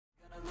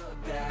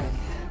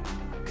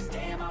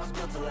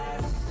built to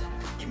last.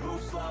 You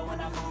move slow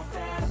and I move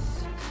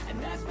fast, and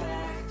that's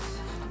facts.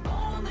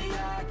 Only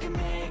I can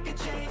make a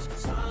change.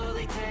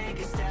 Slowly take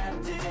a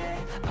step today.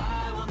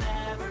 I will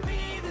never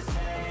be the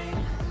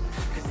same,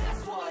 'cause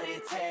that's what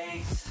it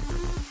takes.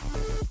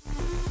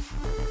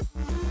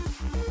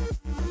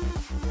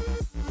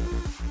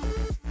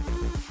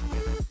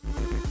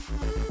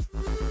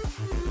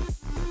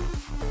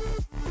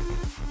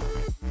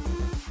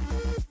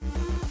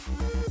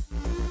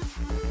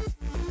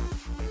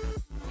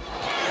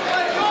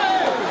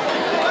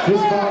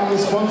 This bout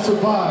is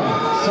sponsored by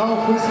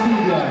Southwest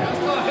Media,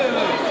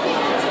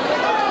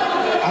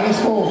 and it's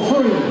for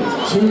 3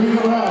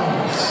 2-minute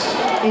rounds.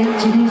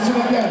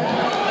 Introducing again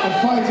and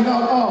fighting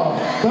out of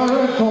the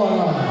red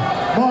corner,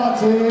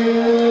 Martyn,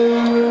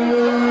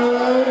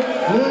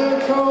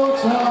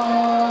 Littlechilds.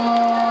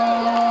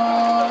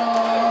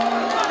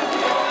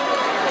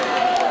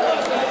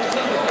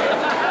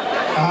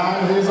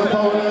 And his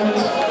opponent,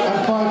 and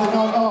fighting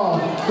out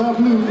of the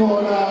blue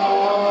corner,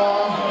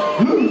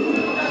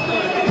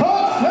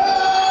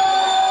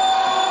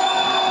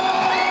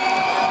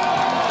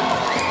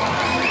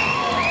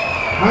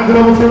 hand it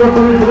over to the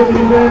referee for the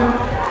evening.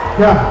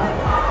 Yeah.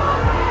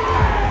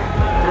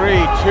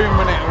 3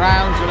 2-minute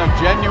rounds and a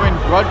genuine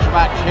grudge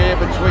match here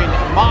between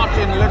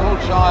Martyn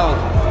Littlechilds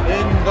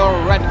in the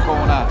red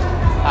corner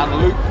and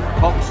Luke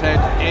Coxhead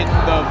in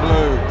the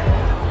blue.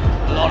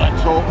 A lot of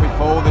talk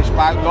before this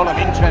bout, a lot of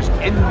interest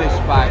in this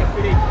bout.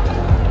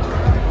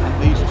 And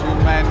these two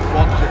men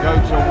want to go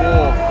to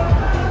war.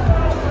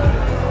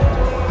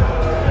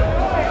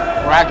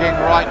 Bragging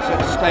rights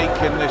at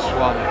stake in this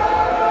one.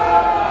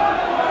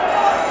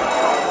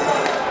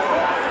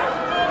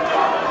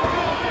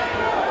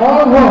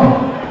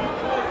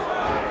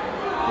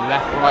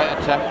 Left-right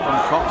attempt from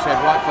Coxhead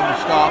right from the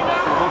start.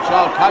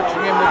 Littlechilds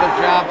catching him with a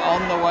jab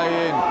on the way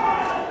in.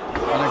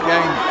 And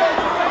again,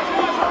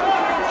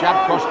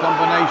 jab cross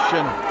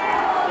combination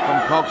from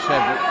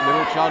Coxhead.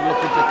 Littlechilds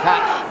looking to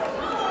catch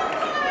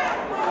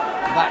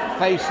that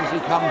face as he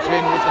comes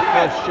in with the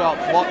first shot.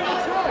 Watch,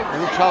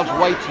 Littlechilds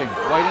waiting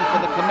for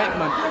the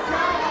commitment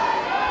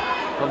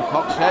from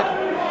Coxhead.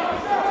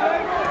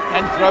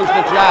 Then throws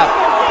the jab.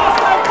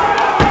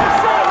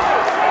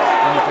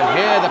 And you can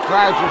hear the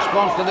crowd's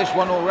response to this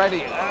one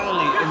already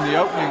early in the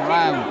opening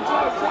round.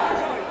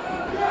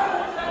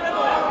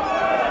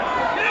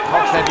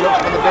 Coxhead looks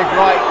for the big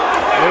right.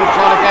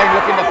 Littlechilds again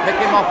looking to pick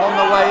him off on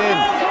the way in.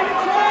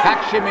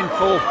 Catch him in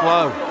full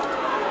flow.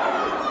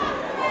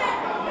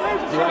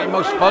 You're at your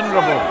most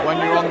vulnerable when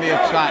you're on the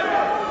attack,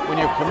 when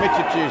you're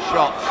committed to your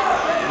shots.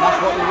 And that's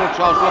what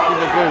Littlechilds looking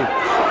to do.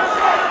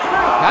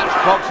 Catch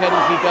Coxhead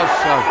as he does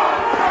so.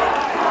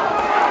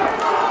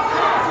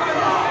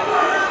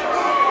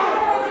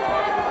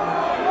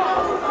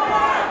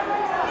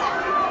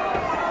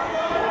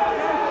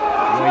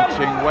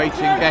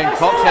 Waiting game.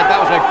 Coxhead, that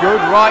was a good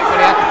right, but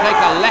he had to take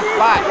a left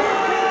back.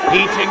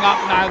 Heating up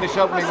now this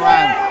opening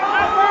round.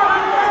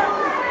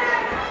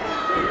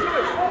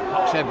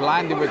 Coxhead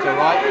landed with the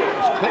right, it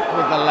was clipped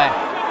with the left.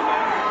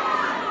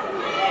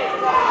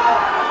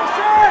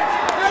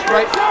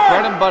 Straight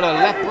bread and butter,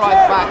 left,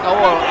 right, back,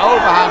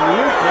 overhand,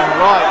 looping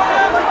right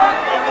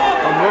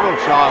from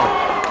Littlechilds.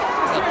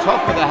 At the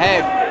top of the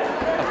head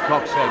of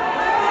Coxhead.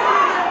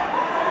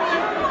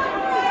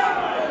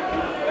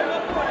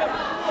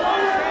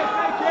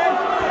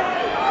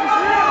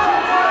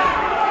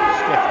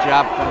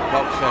 Jab from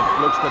Coxhead,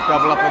 looks to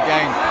double up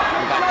again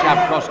with that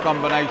jab cross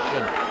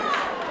combination.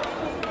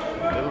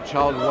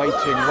 Littlechilds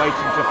waiting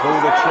to pull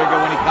the trigger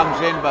when he comes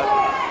in, but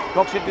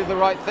Coxhead did the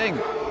right thing.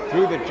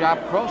 Threw the jab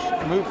cross,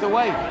 moved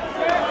away.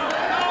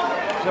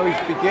 So he's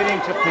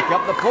beginning to pick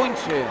up the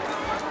points here.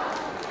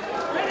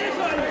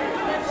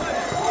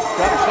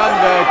 Ducks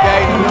under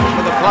again, looks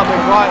for the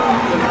clubbing right.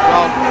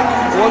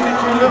 Littlechilds wasn't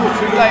too little,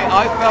 too late.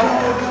 I felt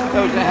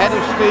there was a head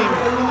of steam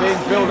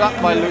being built up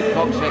by Luke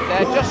Coxhead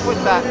there, just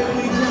with that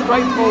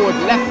straightforward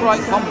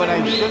left-right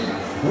combination.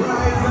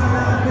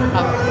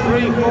 And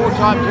 3-4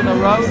 times in a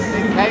row,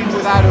 it came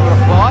without a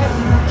reply.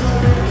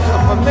 So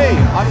for me,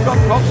 I've got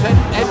Coxhead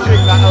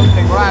edging that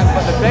opening round,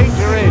 but the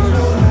danger is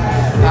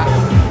that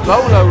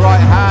bolo right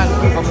hand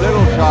from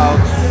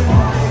Littlechilds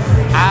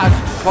as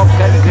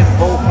Coxhead is in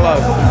full flow.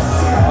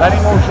 Plenty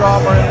more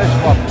drama in this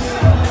one.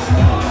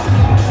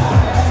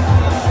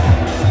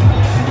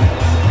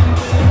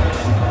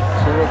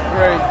 2 of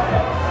 3.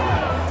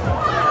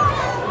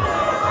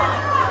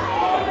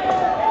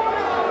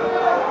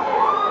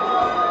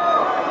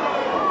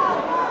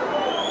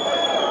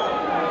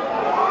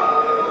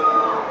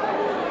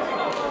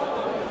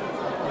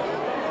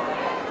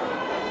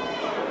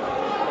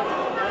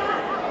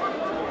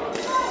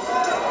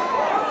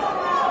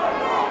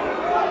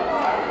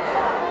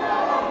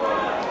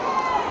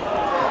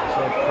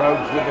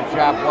 With the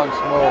jab once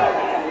more.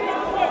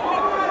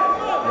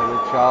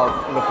 Littlechilds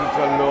looking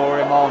to lure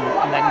him on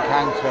and then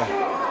counter.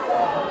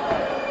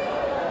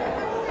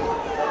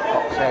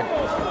 Coxhead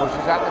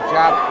pushes out the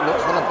jab,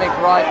 looks for the big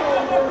right.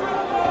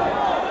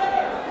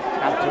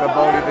 Jab to the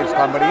body this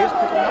time, but he is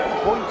picking up the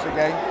points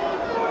again.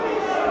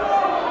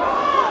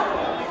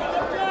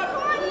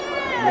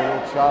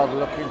 Child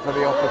looking for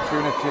the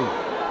opportunity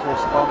to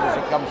respond as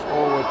he comes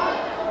forward.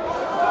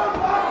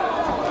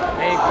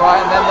 Big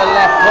right and then the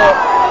left hook.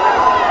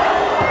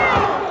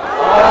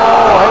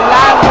 Oh, he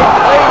landed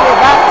cleanly.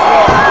 That's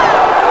what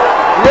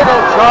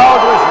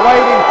Littlechilds was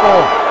waiting for.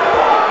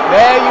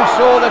 There you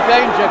saw the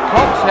danger.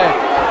 Coxhead,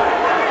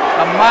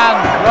 a man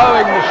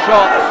throwing the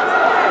shots,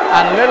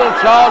 and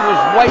Littlechilds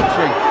was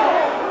waiting.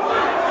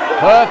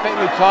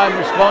 Perfectly timed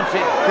response.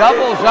 It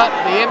doubles up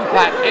the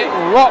impact. It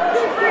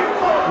rocked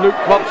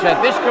Coxhead.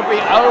 This could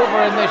be over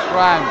in this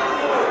round.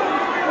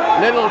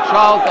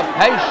 Littlechilds, the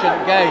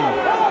patient game.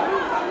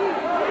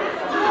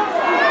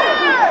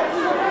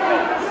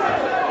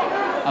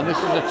 And this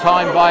is a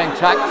time-buying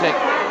tactic.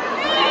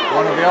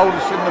 One of the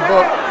oldest in the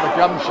book, the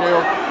gum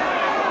shield.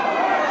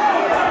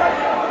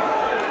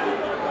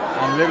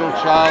 And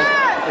Littlechilds,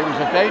 it was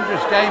a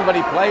dangerous game, but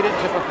he played it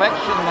to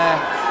perfection there.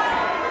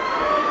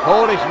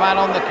 Caught his man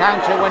on the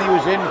counter when he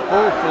was in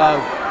full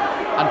flow.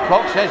 And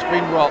Coxhead's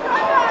been rocked.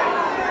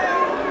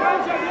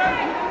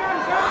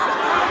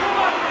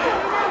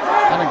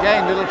 And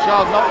again,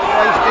 Littlechilds not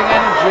wasting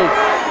energy,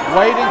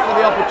 waiting for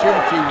the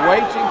opportunity,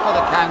 waiting for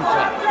the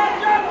counter,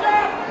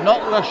 not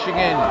rushing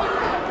in.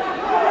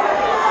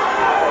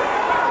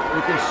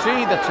 You can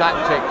see the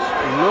tactics,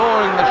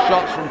 luring the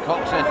shots from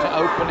Coxhead to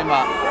open him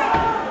up.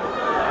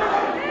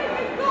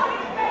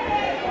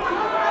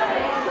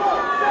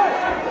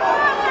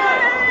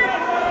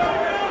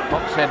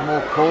 Coxhead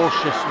more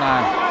cautious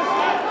now.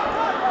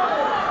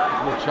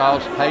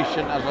 Littlechilds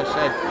patient, as I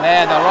said.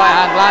 There, the right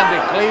hand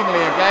landed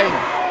cleanly again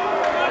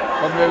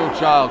from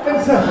Littlechilds.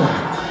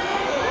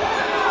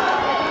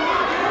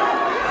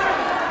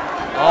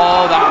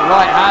 Oh, that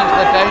right hand's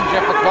the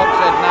danger for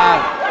Coxhead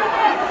now.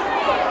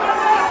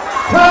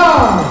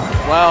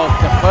 Well,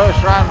 the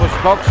first round was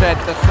Coxhead.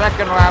 The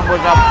second round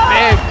was a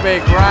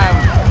big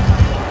round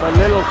for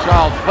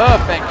Littlechilds.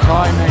 Perfect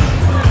timing.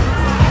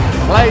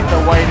 Played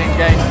the waiting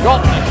game,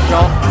 got the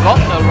shot,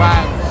 got the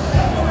round.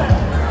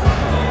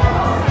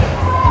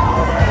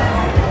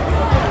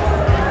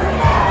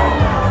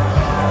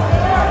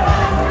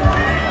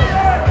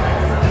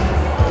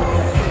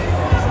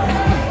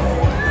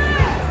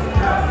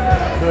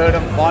 Third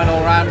and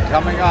final round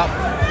coming up.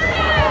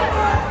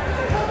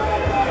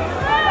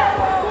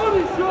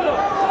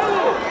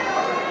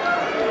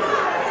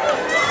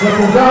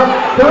 Second down,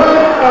 third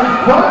and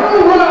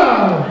final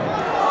round.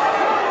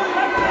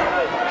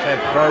 Said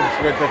probes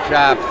with the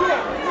jab.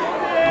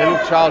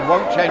 Littlechilds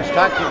won't change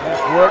tactics,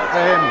 it's worked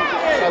for him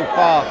so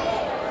far.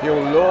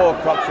 He'll lure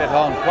Coxhead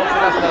on.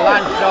 Coxhead has to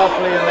land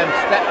sharply and then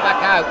step back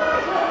out,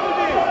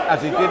 as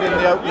he did in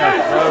the opener.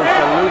 Throws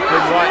the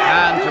looping right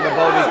hand to the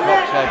body of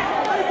Coxhead.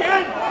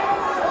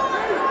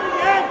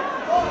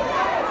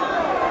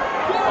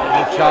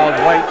 Littlechilds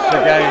waits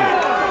again,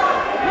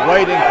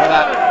 waiting for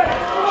that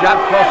jab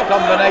cross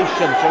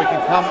combination so he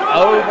can come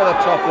over the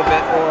top of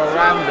it or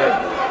around it.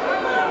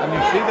 And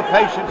you see the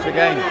patience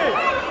again.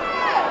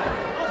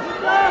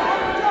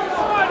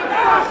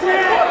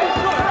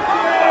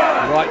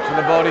 Right to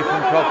the body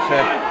from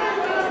Coxhead.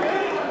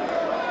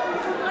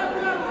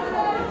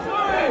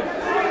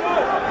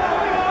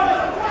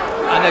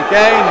 And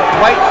again,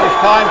 waits his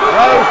time,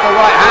 throws the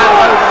right hand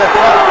over the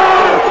top of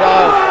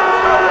Littlechilds.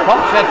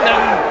 Coxhead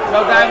doesn't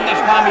go down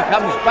this time, he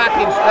comes back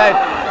instead.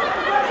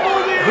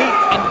 Heat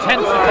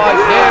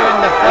intensifies here in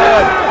the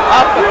third.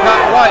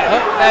 Uppercut, right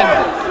hook then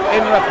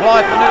in reply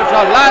for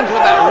Littlechilds. Lands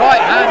with that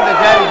right hand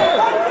again.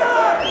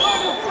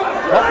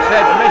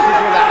 Coxhead misses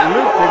with that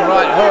looping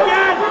right hook.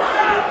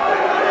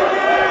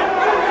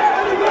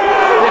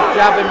 Stiff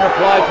jab in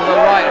reply to the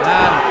right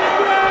hand.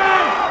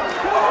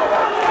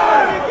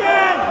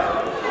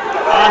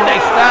 And they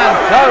stand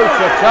toe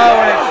to toe,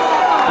 and it's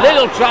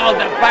Littlechilds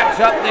that backs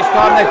up this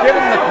time. They're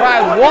giving the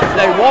crowd what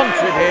they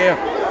wanted here.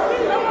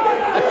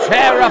 A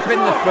tear up in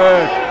the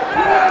third.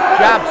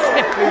 Jab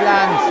stiffly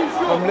lands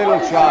from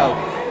Littlechilds.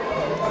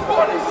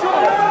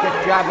 Stiff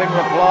jab in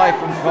reply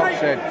from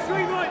Coxhead.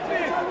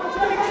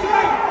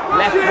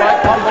 Left-right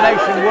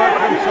combination worked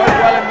for him so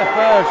well in the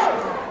first.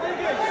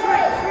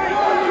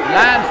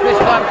 Lands this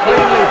time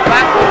cleanly.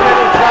 Back with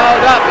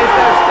Littlechilds up. Is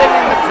there a sting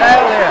in the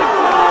tail here?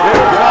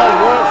 Littlechilds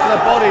works to the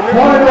body.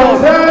 Final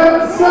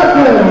 10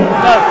 seconds.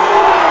 No.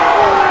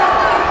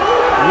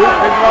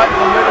 Looping right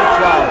from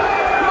Littlechilds.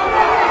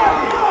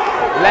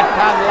 Left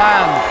hand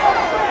lands.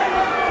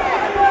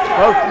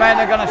 Both men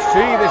are going to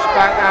see this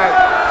back out.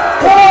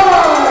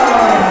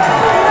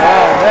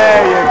 Well,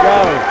 there you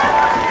go.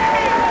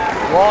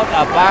 What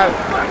about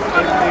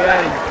in the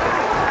end?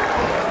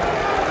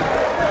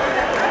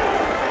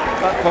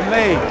 But for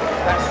me,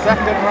 that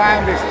second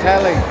round is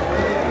telling.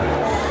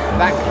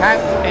 That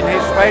count in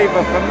his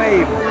favour for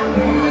me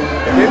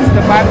gives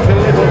the bout to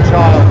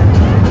Littlechilds.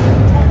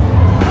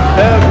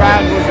 Third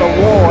round was a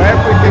war,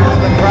 everything that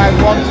the crowd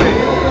wanted.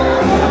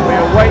 And we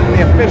await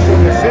the official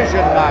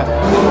decision now.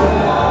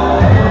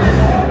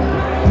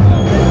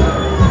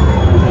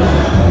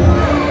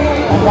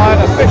 On my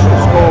unofficial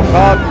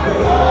scorecard,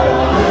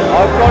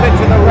 I've got it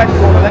to the red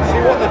corner. Let's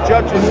see what the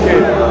judges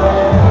give.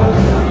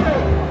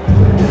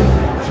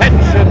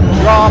 Tension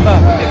drama,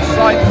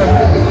 excitement,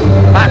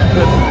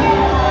 passion.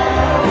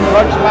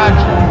 Close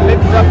match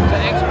lived up to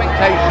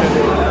expectations.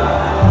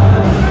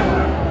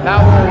 Now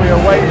all we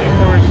await is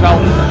the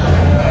result.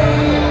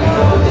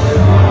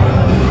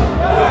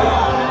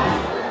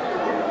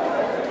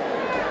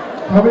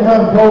 Can we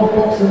have both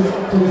boxers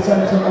to the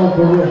centre of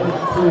the ring,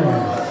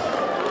 please?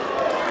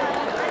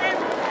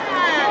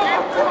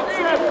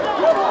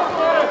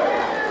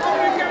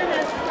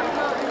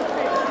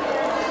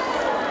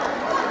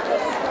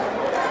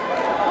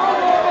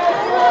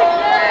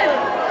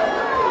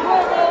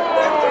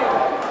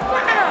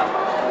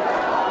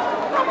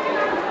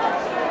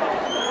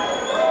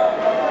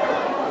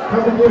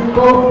 Can we give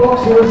both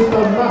boxers a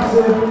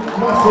massive,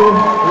 massive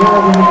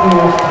round of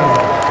applause,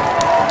 please?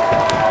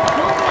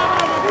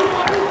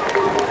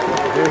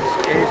 This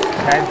is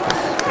tense.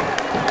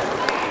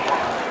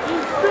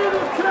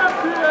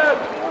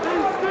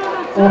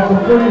 After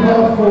 3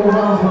 hard-fought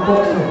rounds of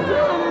boxing,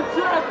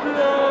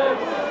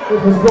 it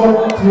has gone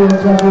to the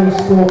judges'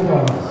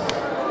 scorecards.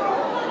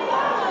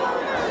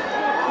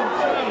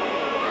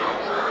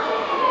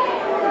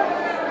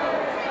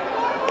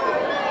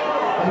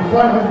 The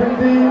fight has been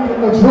deemed a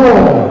draw.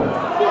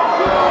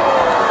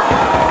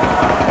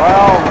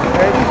 Well,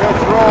 it's a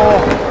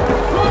draw.